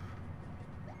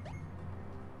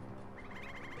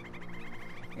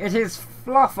 It is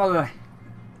Fluffle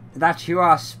that you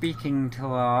are speaking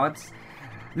towards.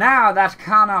 Now that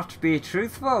cannot be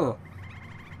truthful.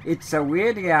 It's a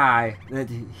weird guy that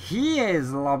he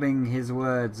is lobbing his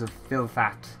words of filth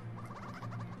at.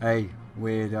 Hey,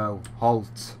 weirdo,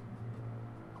 halt.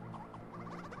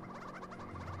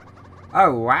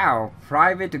 Oh wow,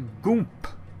 Private Goomp.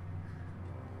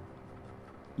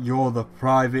 You're the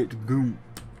Private Goomp.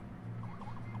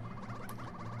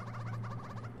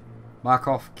 Back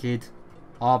off, kid.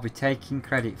 I'll be taking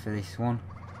credit for this one.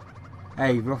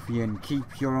 Hey, ruffian,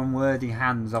 keep your unworthy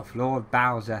hands off Lord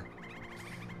Bowser.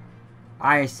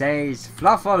 I says,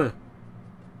 Fluffle!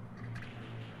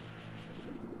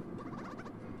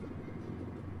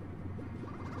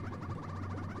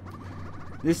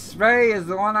 This spray is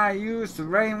the one I used to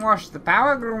brainwash the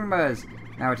Power Goombas.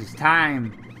 Now it is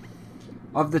time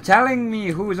of the telling me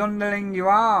whose underling you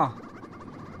are.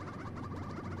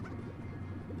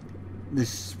 This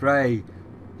spray,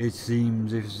 it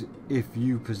seems if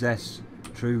you possess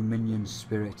true minion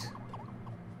spirit.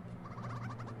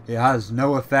 It has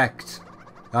no effect.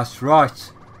 That's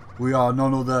right. We are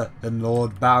none other than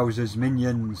Lord Bowser's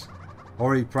minions.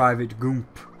 Hurry, Private Goomp.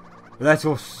 Let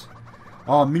us,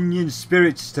 our minion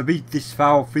spirits, to beat this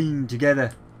foul fiend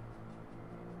together.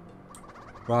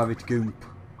 Private Goomp.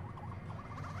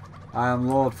 I am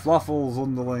Lord Fluffle's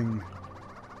underling.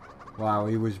 Wow,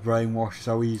 he was brainwashed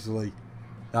so easily.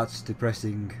 That's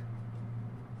depressing.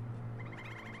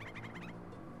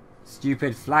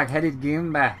 Stupid flag-headed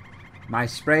Goomba. My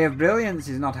spray of brilliance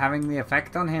is not having the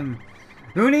effect on him.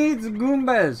 Who needs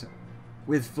Goombas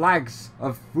with flags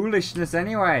of foolishness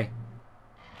anyway?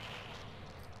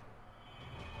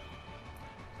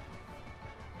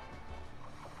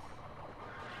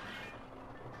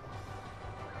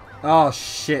 Oh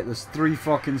shit, there's 3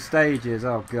 fucking stages.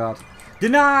 Oh god.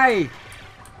 Deny!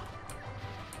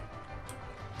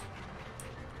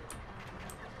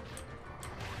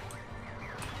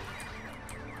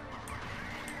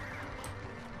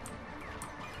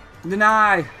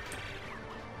 Deny!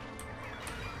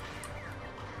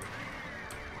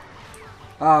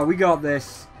 Ah, we got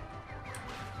this.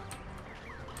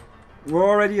 We're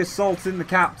already assaulting the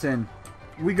captain.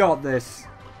 We got this.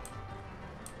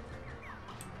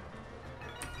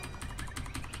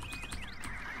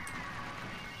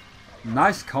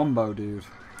 Nice combo, dude.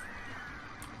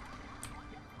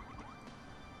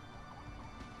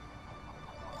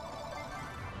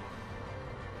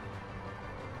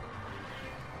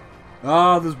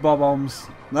 Oh, there's bob-ombs.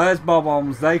 There's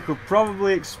bob-ombs. They could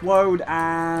probably explode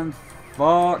and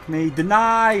fuck me.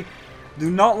 Deny! Do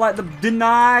not let the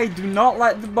deny! Do not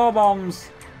let the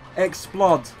bob-ombs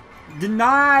explode.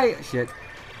 Deny! Shit.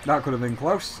 That could have been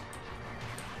close.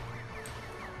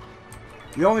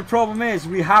 The only problem is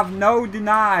we have no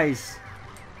denies.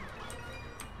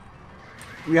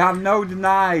 We have no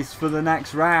denies for the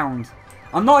next round.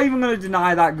 I'm not even going to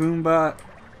deny that Goomba.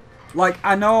 Like,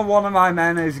 I know one of my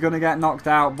men is going to get knocked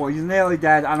out, but he's nearly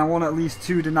dead, and I want at least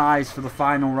 2 denies for the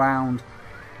final round.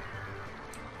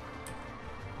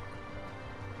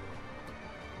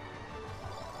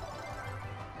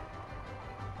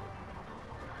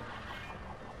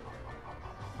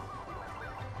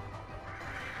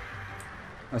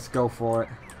 Let's go for it.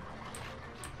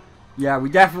 Yeah, we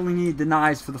definitely need the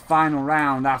knives for the final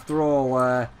round. After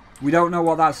all, we don't know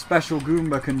what that special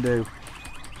Goomba can do.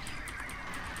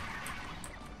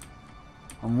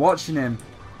 I'm watching him.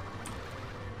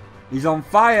 He's on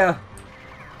fire.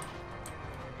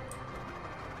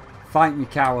 Fight me,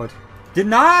 coward.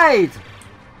 Denied!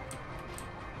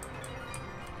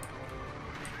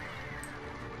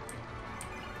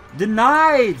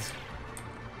 Denied!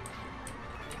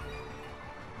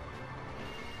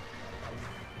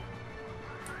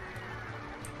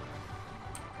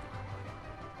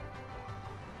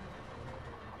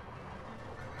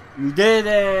 We did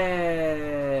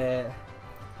it!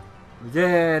 We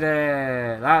did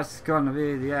it! That's gonna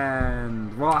be the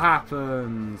end. What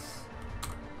happens?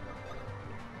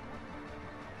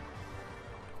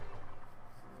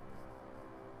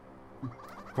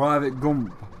 Private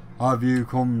Gump, have you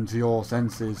come to your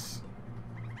senses?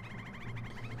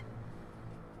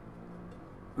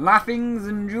 Laughings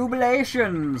and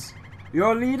jubilations!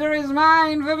 Your leader is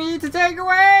mine for me to take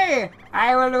away!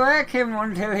 I will work him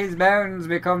until his bones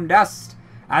become dust,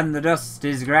 and the dust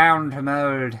is ground to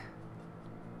mould.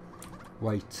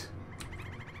 Wait.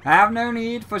 I have no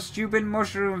need for stupid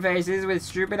mushroom faces with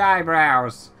stupid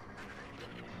eyebrows.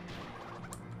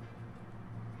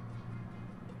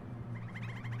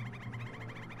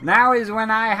 Now is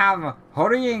when I have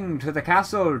hurrying to the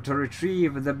castle to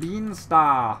retrieve the Bean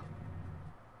Star.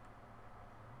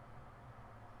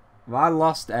 Have I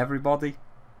lost everybody?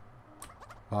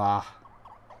 Ah.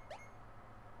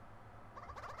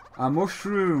 A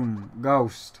mushroom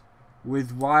ghost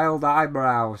with wild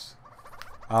eyebrows.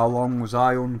 How long was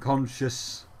I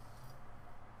unconscious?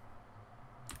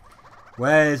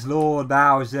 Where's Lord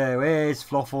Bowser? Where's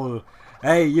Fluffle?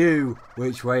 Hey you,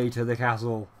 which way to the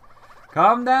castle?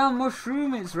 Calm down,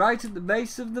 mushroom, it's right at the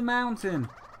base of the mountain.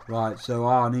 Right, so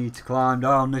I need to climb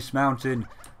down this mountain.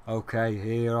 Okay,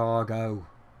 here I go.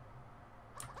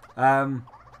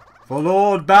 For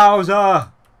Lord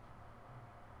Bowser!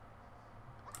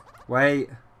 Wait,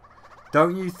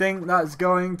 don't you think that's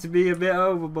going to be a bit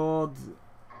overboard?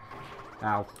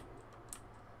 Ow.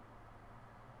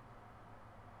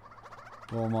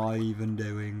 What am I even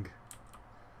doing?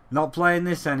 Not playing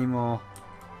this anymore.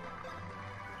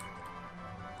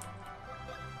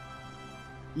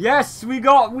 Yes, we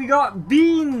got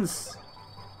beans.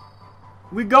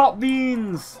 We got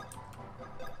beans.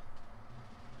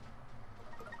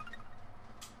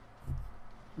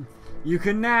 You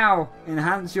can now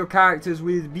enhance your characters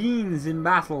with beans in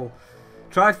battle.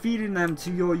 Try feeding them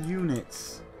to your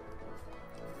units.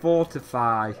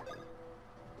 Fortify.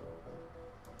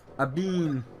 A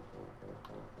bean.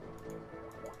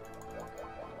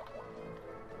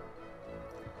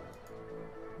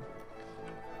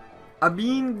 A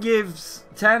bean gives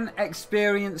 10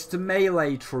 experience to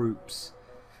melee troops.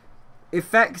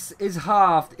 Effects is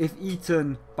halved if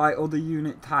eaten by other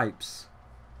unit types.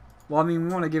 Well, I mean,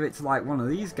 we want to give it to like one of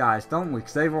these guys, don't we?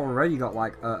 Because they've already got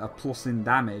like a plus in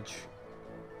damage.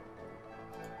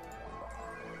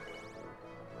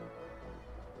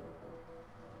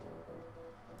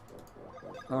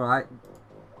 Alright.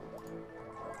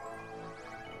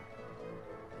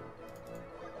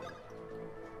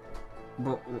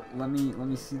 But let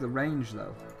me see the range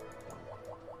though.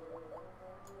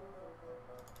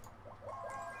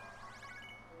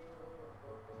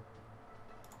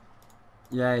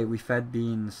 Yay, we fed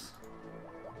beans.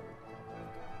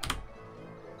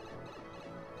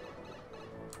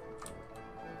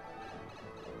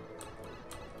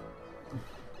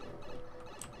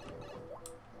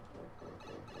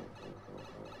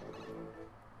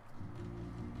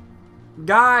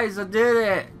 Guys, I did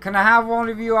it! Can I have one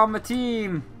of you on my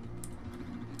team?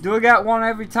 Do I get one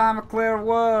every time I clear a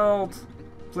world?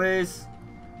 Please.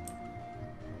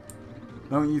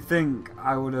 Don't you think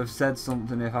I would have said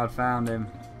something if I'd found him?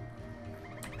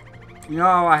 You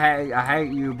know I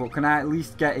hate you, but can I at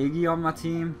least get Iggy on my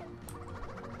team?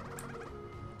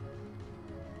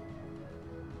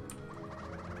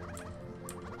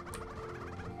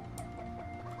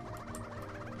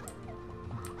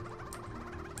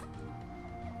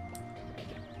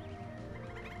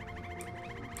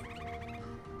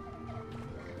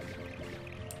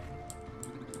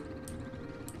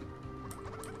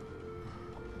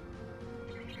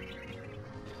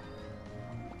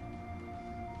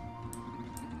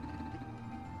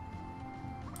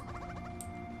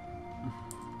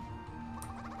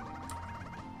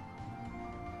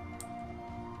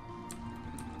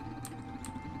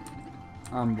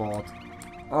 I'm bored.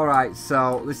 Alright,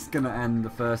 so this is going to end the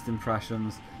first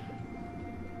impressions.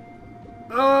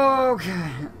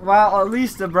 Okay, well, at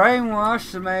least a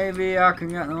brainwash, so maybe I can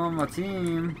get them on my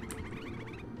team.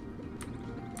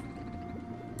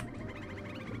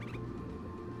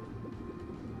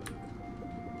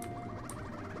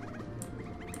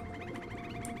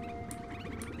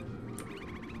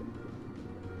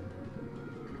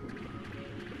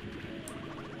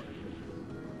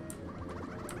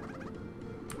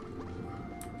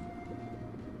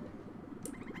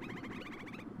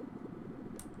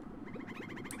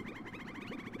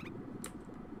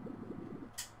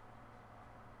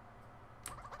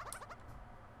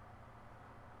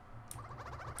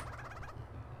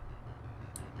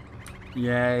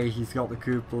 Yay, he's got the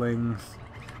Koopalings.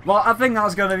 Well, I think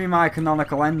that's going to be my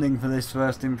canonical ending for this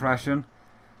first impression.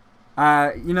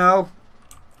 You know,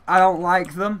 I don't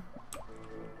like them.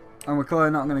 And we're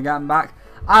clearly not going to get them back.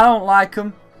 I don't like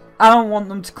them. I don't want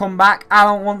them to come back. I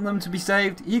don't want them to be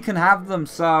saved. You can have them.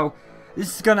 So,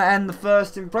 this is going to end the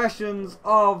first impressions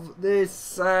of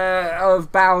this,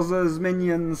 of Bowser's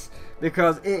Minions.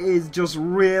 Because it is just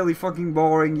really fucking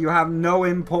boring. You have no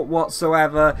input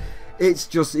whatsoever. It's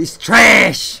just, it's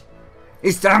trash!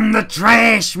 I'm the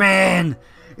trash man!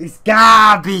 It's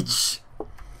garbage!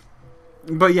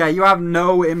 But yeah, you have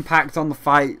no impact on the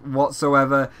fight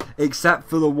whatsoever, except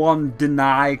for the one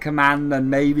deny command and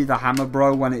maybe the hammer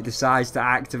bro when it decides to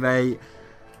activate.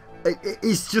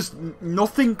 It's just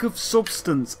nothing of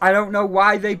substance. I don't know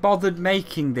why they bothered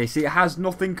making this. It has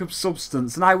nothing of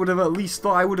substance, and I would have at least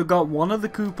thought I would have got one of the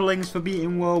Koopalings for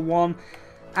beating World 1,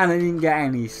 and I didn't get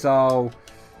any, so...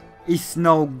 It's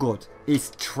no good.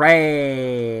 It's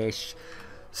trash.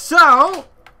 So,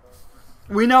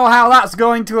 we know how that's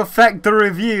going to affect the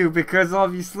review, because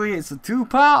obviously it's a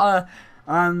two-parter,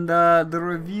 and the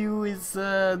review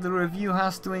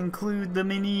has to include the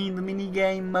mini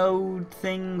game mode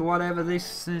thing, whatever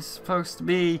this is supposed to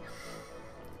be.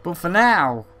 But for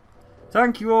now,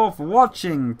 thank you all for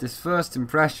watching this first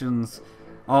impressions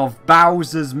of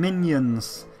Bowser's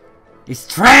Minions. It's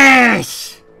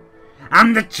trash!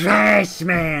 I'm the trash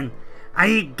man. I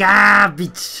eat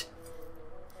garbage.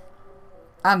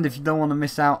 And if you don't want to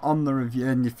miss out on the review,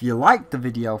 and if you like the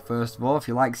video, first of all, if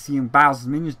you like seeing Bowser's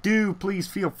Minions, do please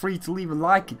feel free to leave a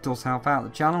like. It does help out the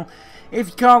channel. If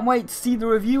you can't wait to see the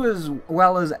review as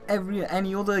well as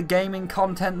any other gaming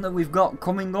content that we've got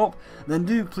coming up, then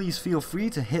do please feel free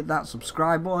to hit that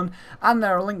subscribe button. And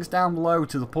there are links down below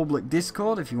to the public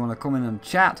Discord if you want to come in and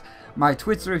chat, my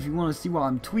Twitter if you want to see what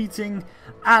I'm tweeting,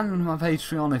 and my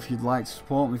Patreon if you'd like to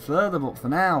support me further. But for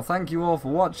now, thank you all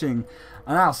for watching,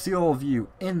 and I'll see all of you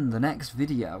in the next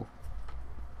video.